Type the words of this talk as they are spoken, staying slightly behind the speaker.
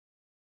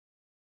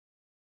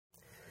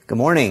Good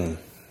morning.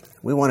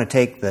 We want to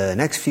take the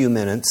next few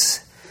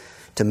minutes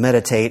to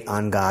meditate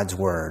on God's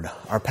Word.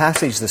 Our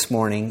passage this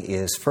morning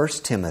is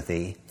 1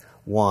 Timothy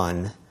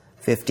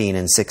 1:15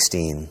 and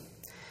 16.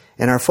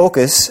 And our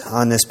focus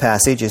on this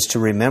passage is to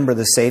remember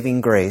the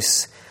saving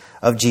grace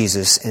of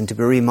Jesus and to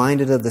be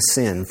reminded of the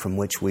sin from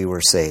which we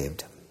were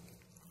saved.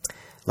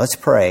 Let's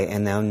pray,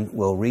 and then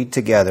we'll read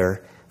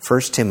together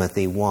 1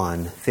 Timothy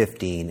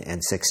 1:15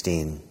 and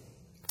 16.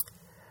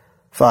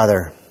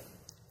 Father,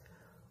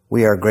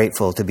 we are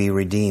grateful to be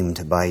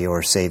redeemed by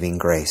your saving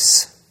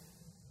grace.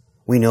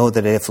 We know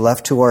that if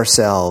left to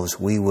ourselves,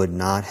 we would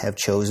not have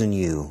chosen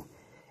you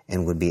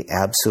and would be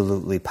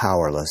absolutely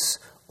powerless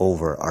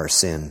over our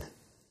sin.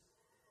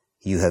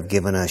 You have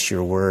given us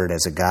your word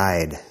as a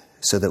guide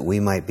so that we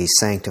might be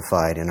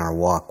sanctified in our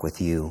walk with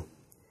you.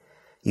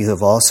 You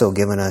have also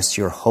given us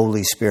your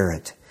Holy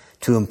Spirit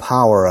to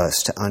empower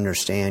us to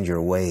understand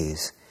your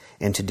ways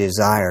and to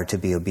desire to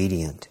be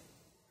obedient.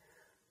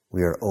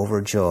 We are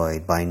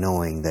overjoyed by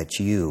knowing that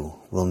you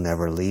will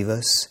never leave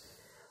us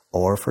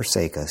or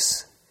forsake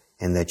us,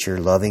 and that your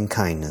loving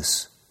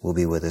kindness will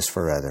be with us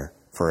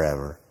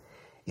forever.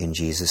 In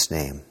Jesus'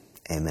 name,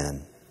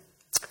 amen.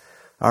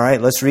 All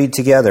right, let's read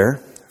together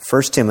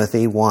 1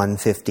 Timothy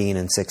 1:15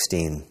 and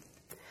 16.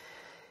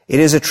 It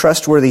is a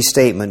trustworthy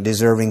statement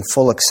deserving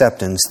full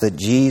acceptance that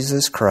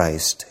Jesus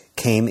Christ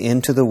came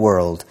into the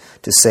world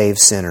to save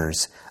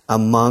sinners,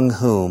 among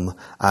whom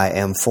I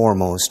am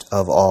foremost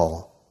of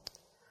all.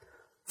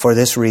 For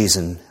this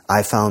reason,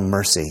 I found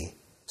mercy,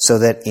 so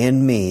that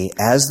in me,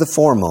 as the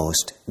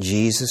foremost,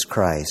 Jesus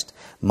Christ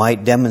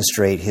might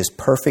demonstrate his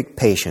perfect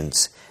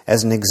patience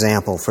as an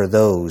example for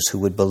those who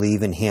would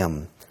believe in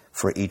him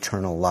for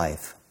eternal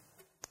life.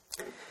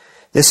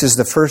 This is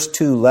the first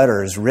two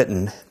letters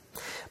written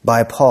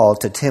by Paul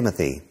to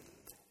Timothy.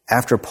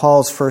 After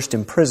Paul's first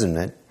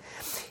imprisonment,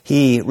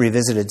 he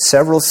revisited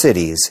several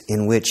cities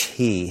in which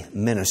he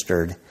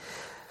ministered,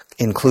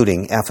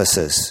 including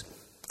Ephesus.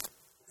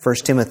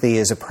 1 Timothy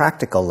is a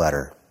practical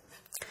letter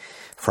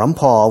from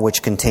Paul,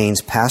 which contains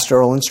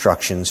pastoral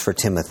instructions for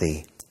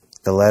Timothy.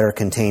 The letter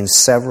contains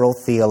several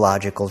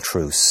theological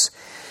truths,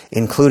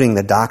 including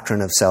the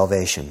doctrine of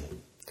salvation.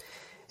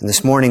 And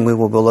this morning we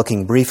will be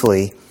looking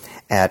briefly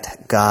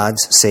at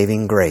God's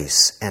saving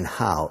grace and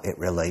how it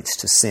relates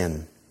to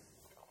sin.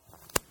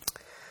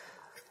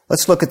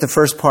 Let's look at the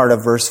first part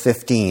of verse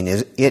 15.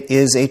 It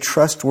is a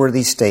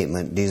trustworthy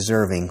statement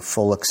deserving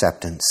full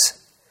acceptance.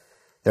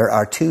 There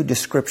are two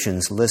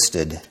descriptions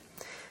listed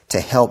to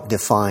help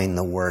define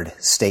the word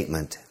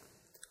statement.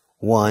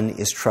 One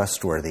is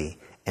trustworthy,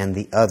 and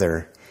the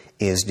other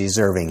is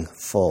deserving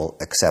full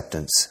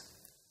acceptance.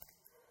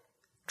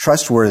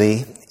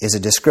 Trustworthy is a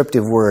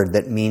descriptive word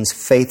that means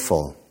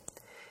faithful.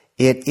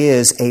 It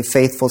is a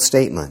faithful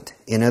statement.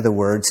 In other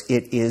words,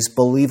 it is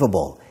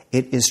believable.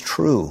 It is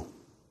true.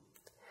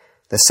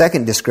 The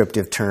second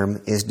descriptive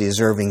term is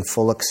deserving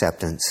full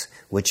acceptance,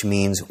 which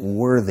means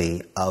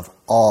worthy of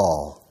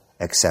all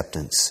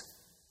acceptance.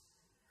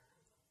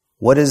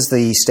 What is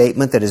the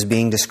statement that is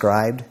being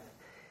described?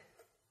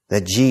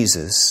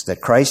 That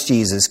Christ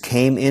Jesus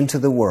came into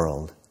the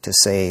world to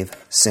save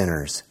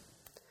sinners.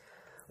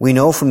 We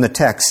know from the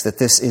text that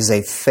this is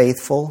a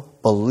faithful,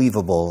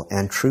 believable,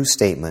 and true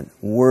statement,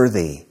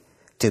 worthy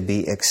to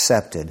be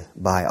accepted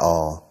by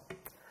all.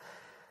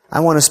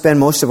 I want to spend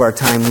most of our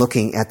time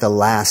looking at the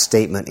last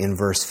statement in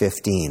verse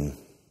 15.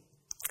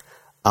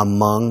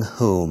 Among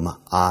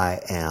whom I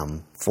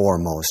am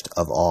foremost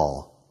of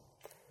all.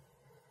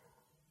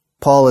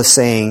 Paul is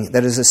saying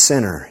that as a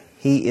sinner,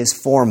 he is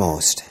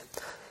foremost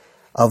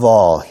of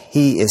all.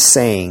 He is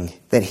saying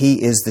that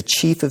he is the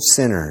chief of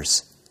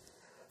sinners,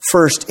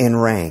 first in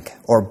rank,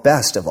 or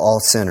best of all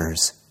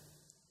sinners.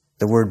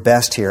 The word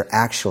best here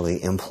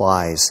actually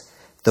implies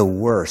the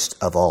worst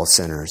of all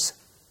sinners.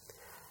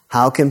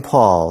 How can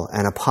Paul,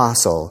 an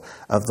apostle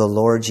of the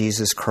Lord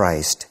Jesus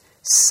Christ,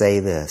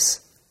 say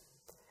this?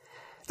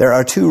 There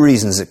are two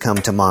reasons that come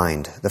to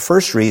mind. The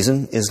first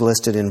reason is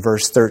listed in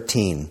verse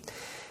 13.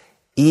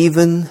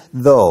 Even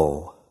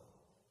though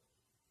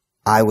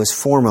I was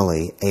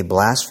formerly a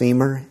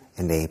blasphemer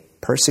and a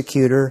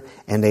persecutor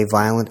and a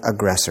violent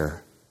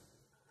aggressor.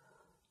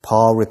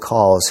 Paul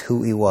recalls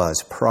who he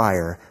was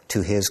prior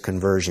to his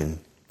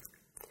conversion.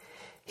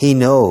 He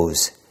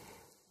knows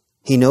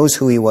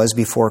who he was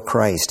before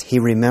Christ. He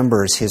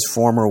remembers his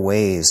former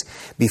ways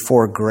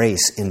before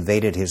grace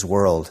invaded his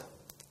world.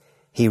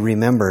 He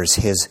remembers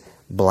his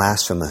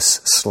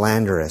blasphemous,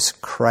 slanderous,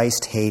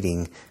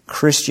 Christ-hating,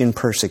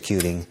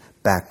 Christian-persecuting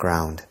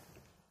background.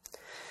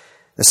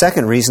 The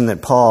second reason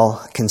that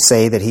Paul can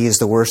say that he is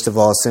the worst of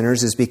all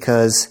sinners is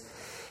because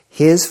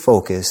his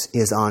focus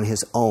is on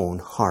his own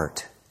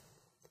heart.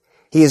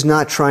 He is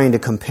not trying to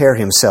compare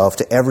himself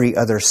to every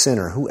other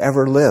sinner who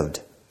ever lived.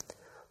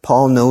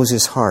 Paul knows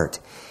his heart.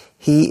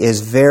 He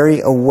is very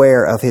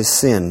aware of his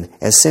sin,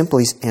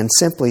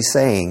 simply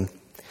saying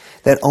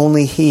that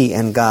only he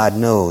and God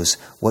knows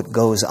what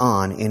goes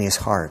on in his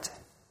heart.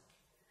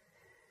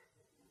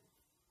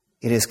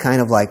 It is kind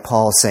of like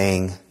Paul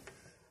saying,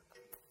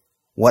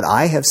 what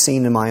I have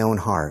seen in my own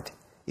heart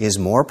is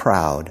more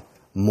proud,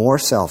 more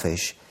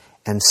selfish,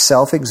 and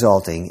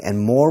self-exalting,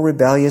 and more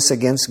rebellious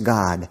against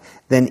God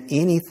than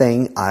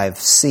anything I've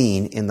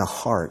seen in the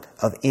heart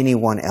of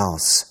anyone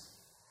else.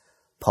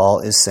 Paul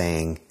is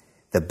saying,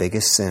 the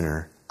biggest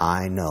sinner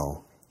I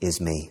know is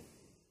me.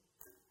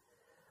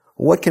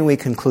 What can we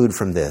conclude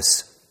from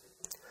this?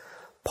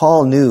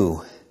 Paul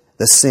knew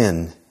the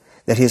sin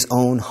that his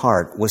own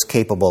heart was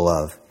capable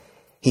of.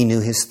 He knew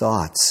his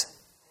thoughts,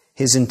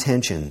 his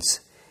intentions,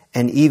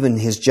 and even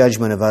his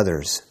judgment of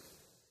others.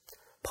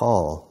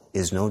 Paul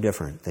is no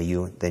different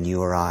than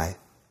you or I.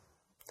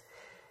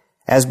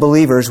 As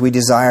believers, we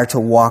desire to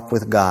walk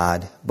with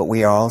God, but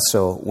we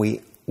also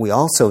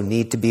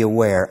need to be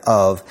aware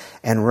of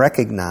and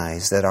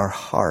recognize that our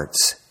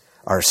hearts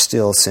are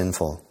still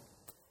sinful.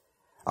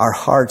 Our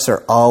hearts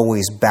are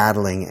always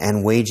battling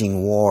and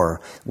waging war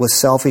with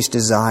selfish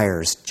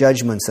desires,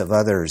 judgments of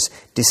others,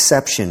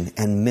 deception,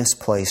 and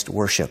misplaced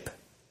worship.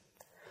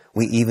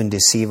 We even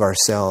deceive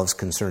ourselves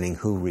concerning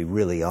who we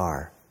really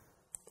are.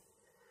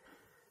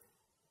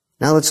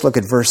 Now let's look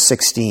at verse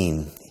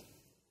 16.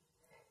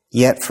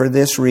 Yet for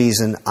this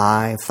reason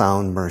I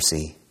found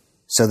mercy,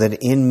 so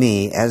that in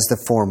me, as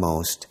the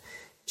foremost,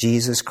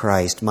 Jesus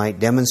Christ might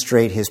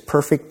demonstrate his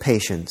perfect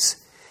patience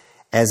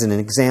as an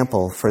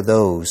example for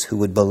those who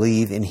would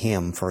believe in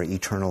him for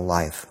eternal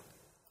life.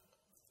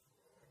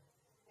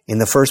 In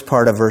the first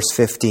part of verse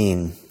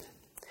 15,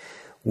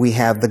 we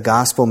have the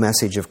gospel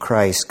message of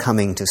Christ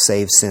coming to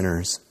save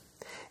sinners.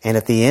 And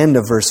at the end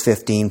of verse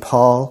 15,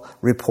 Paul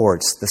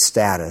reports the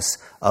status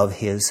of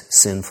his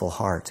sinful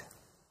heart.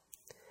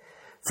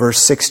 Verse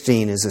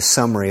 16 is a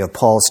summary of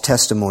Paul's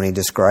testimony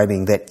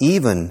describing that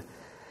even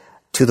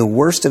to the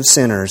worst of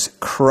sinners,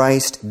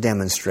 Christ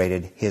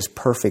demonstrated his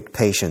perfect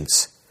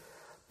patience.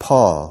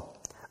 Paul,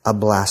 a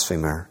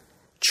blasphemer,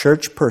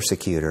 church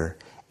persecutor,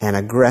 and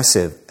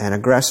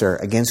aggressor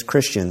against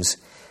Christians,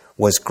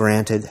 was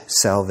granted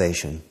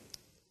salvation.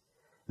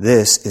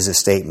 This is a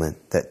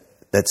statement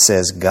that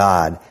says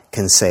God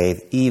can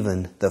save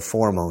even the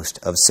foremost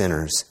of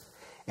sinners.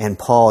 And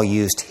Paul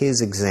used his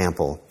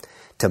example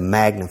to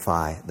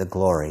magnify the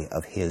glory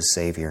of his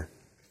Savior.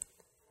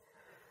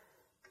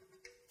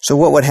 So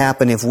what would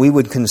happen if we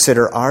would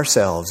consider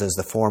ourselves as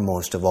the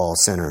foremost of all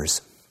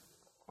sinners?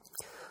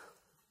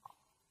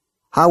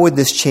 How would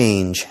this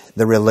change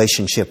the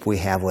relationship we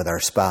have with our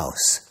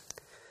spouse,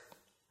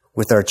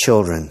 with our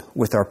children,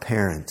 with our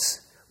parents,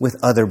 with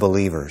other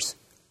believers?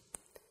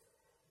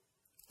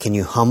 Can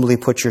you humbly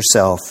put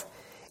yourself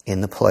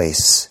in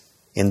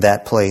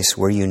that place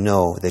where you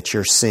know that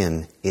your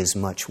sin is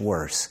much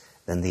worse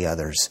than the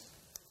others?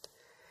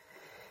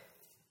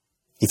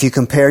 If you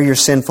compare your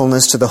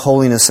sinfulness to the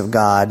holiness of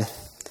God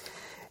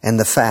and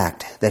the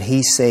fact that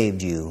he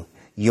saved you,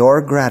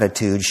 your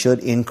gratitude should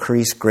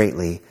increase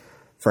greatly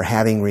for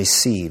having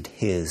received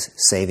his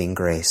saving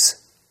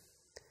grace.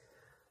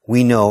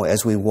 We know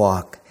as we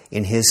walk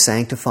in his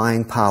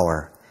sanctifying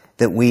power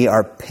that we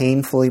are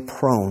painfully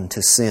prone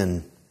to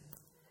sin.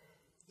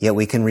 Yet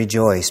we can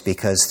rejoice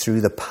because through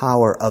the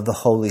power of the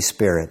Holy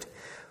Spirit,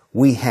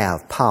 we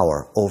have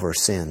power over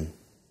sin.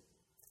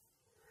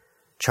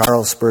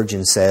 Charles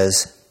Spurgeon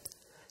says,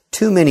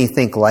 "Too many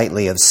think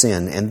lightly of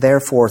sin and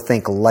therefore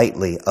think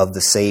lightly of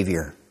the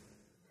Savior.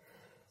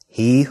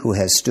 He who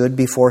has stood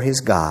before his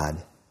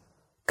God,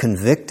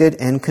 convicted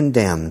and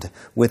condemned,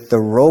 with the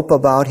rope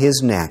about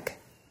his neck,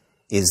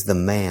 is the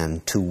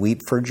man to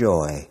weep for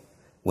joy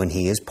when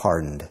he is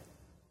pardoned,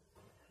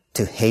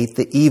 to hate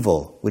the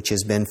evil which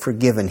has been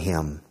forgiven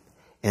him,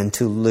 and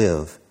to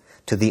live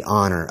to the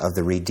honor of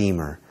the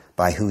Redeemer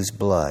by whose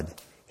blood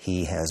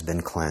he has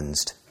been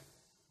cleansed."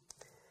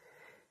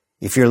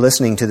 If you're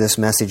listening to this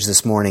message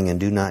this morning and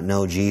do not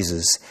know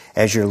Jesus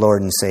as your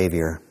Lord and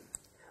Savior,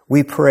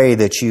 we pray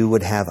that you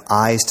would have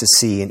eyes to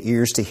see and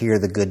ears to hear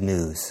the good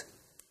news.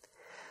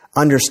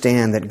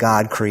 Understand that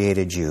God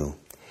created you.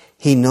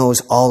 He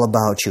knows all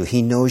about you.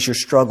 He knows your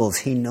struggles.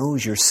 He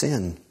knows your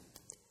sin.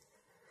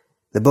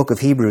 The book of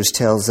Hebrews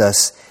tells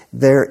us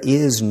there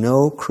is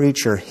no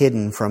creature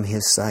hidden from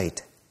his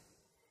sight.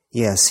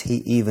 Yes, he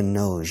even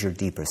knows your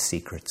deepest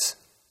secrets.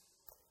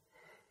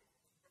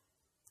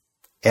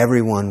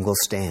 Everyone will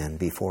stand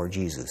before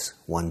Jesus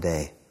one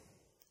day.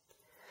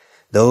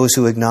 Those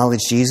who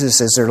acknowledge Jesus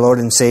as their Lord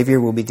and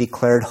Savior will be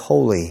declared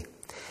holy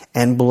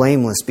and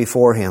blameless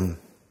before him,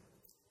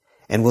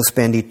 and will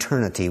spend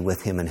eternity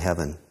with him in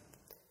heaven.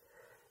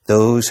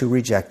 Those who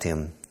reject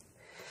him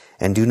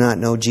and do not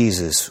know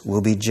Jesus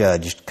will be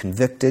judged,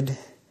 convicted,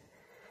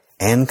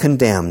 and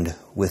condemned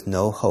with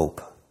no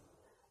hope,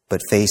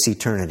 but face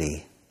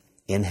eternity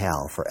in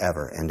hell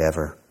forever and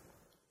ever.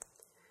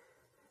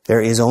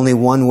 There is only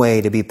one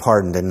way to be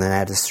pardoned, and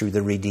that is through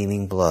the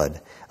redeeming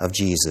blood of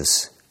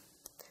Jesus.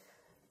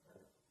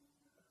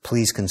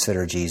 Please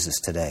consider Jesus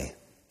today.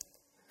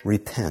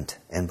 Repent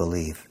and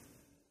believe.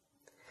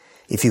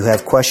 If you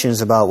have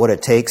questions about what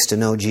it takes to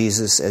know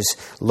Jesus as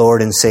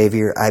Lord and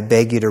Savior, I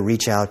beg you to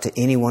reach out to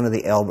any one of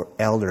the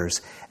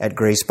elders at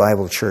Grace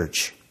Bible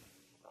Church.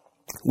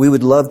 We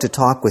would love to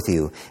talk with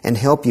you and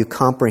help you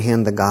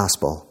comprehend the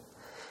gospel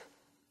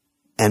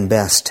and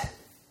best,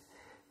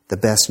 the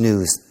best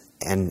news,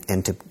 and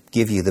to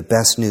give you the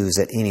best news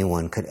that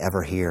anyone could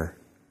ever hear.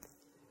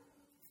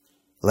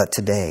 Let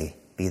today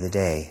be the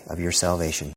day of your salvation.